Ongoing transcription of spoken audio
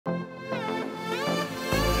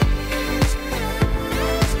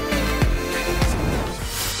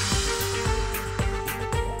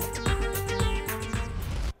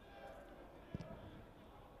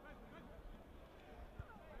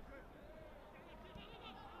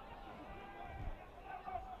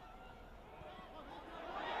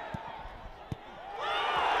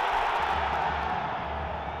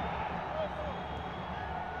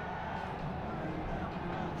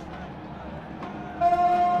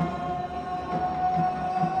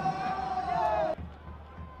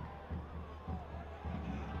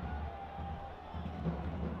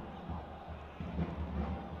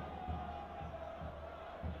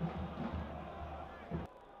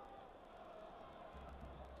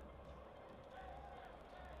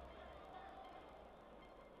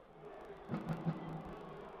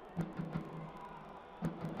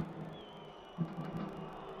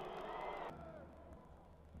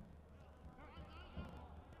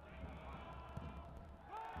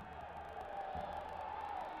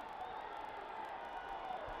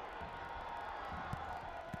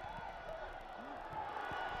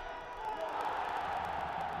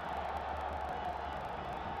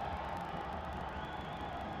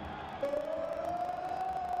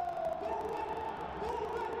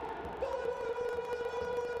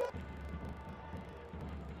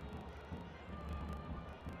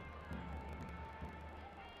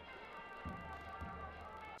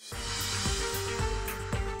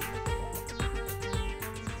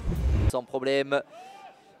Sans problème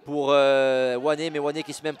pour Wané, mais Wané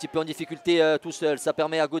qui se met un petit peu en difficulté tout seul. Ça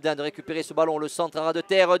permet à Godin de récupérer ce ballon. Le centre à ras de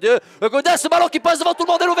terre de Godin. Ce ballon qui passe devant tout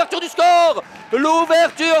le monde et l'ouverture du score.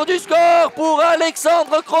 L'ouverture du score pour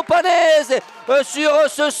Alexandre Cropanese sur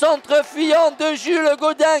ce centre fuyant de Jules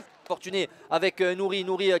Godin. Fortuné avec Nouri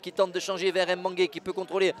qui tente de changer vers Mbangué qui peut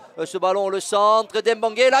contrôler ce ballon, le centre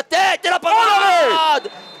d'Mbangué, la tête et la parade.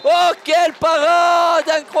 Oh, quelle parade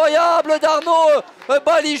incroyable d'Arnaud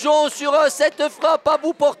Balijon sur cette frappe à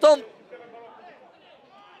bout portant.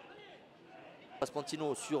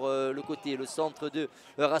 Raspantino sur le côté, le centre de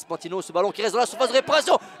Raspantino, ce ballon qui reste dans la surface de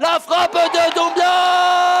réparation, la frappe de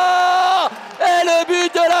Doumbia et le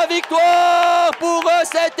but de la victoire pour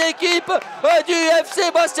cette équipe du FC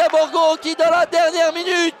Bastia Borgo qui dans la dernière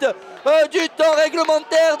minute du temps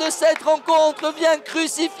réglementaire de cette rencontre vient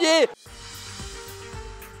crucifier.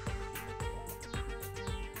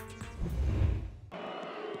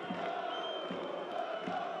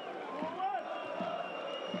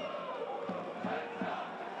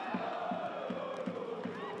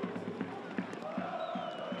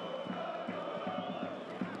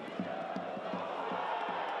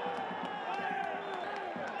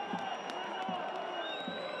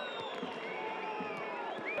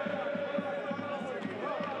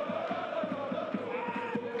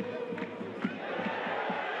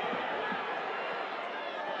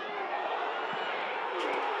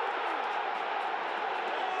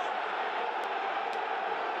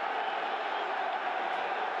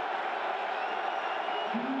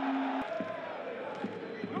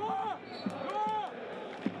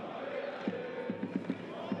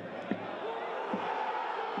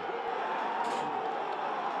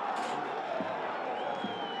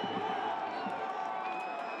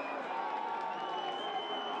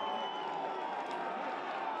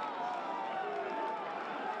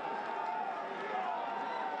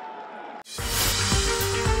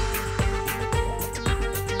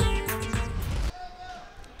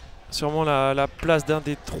 Sûrement la place d'un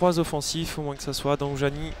des trois offensifs, au moins que ça soit. Donc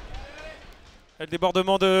Jani. Et le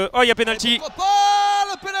débordement de... Oh, il y a pénalty.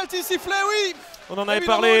 Le pénalty sifflé, oui. On en avait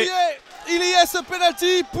parlé. Il y a ce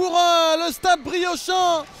pénalty pour le Stade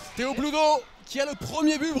Briochin. Théo Bloudo qui a le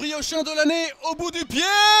premier but briochin de l'année au bout du pied.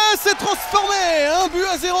 C'est transformé.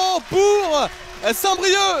 1-0 pour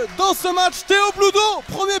Saint-Brieuc dans ce match. Théo Bloudo,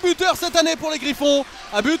 premier buteur cette année pour les Griffons.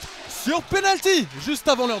 Un but sur pénalty juste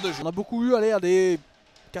avant l'heure de jeu. On a beaucoup eu à des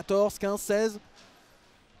 14, 15, 16.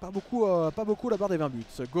 Pas beaucoup la barre des 20 buts.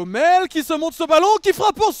 Gomel qui se monte ce ballon, qui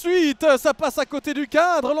frappe ensuite. Ça passe à côté du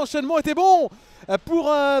cadre. L'enchaînement était bon pour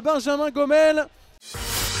Benjamin Gomel.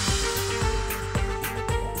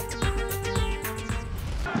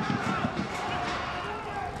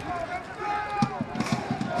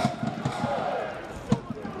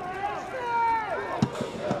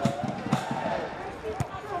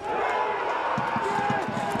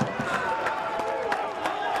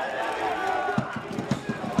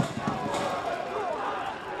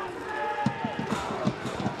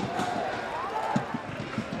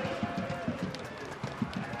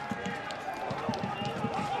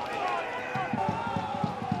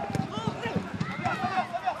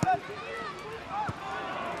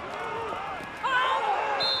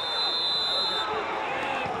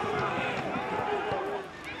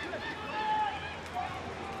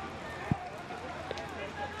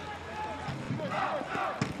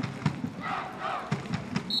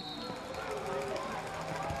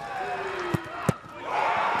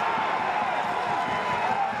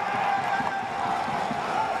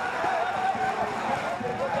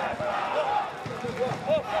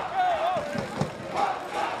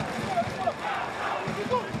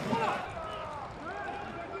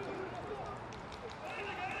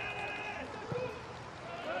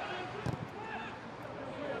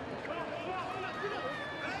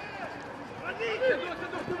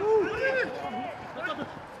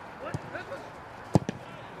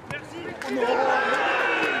 Merci.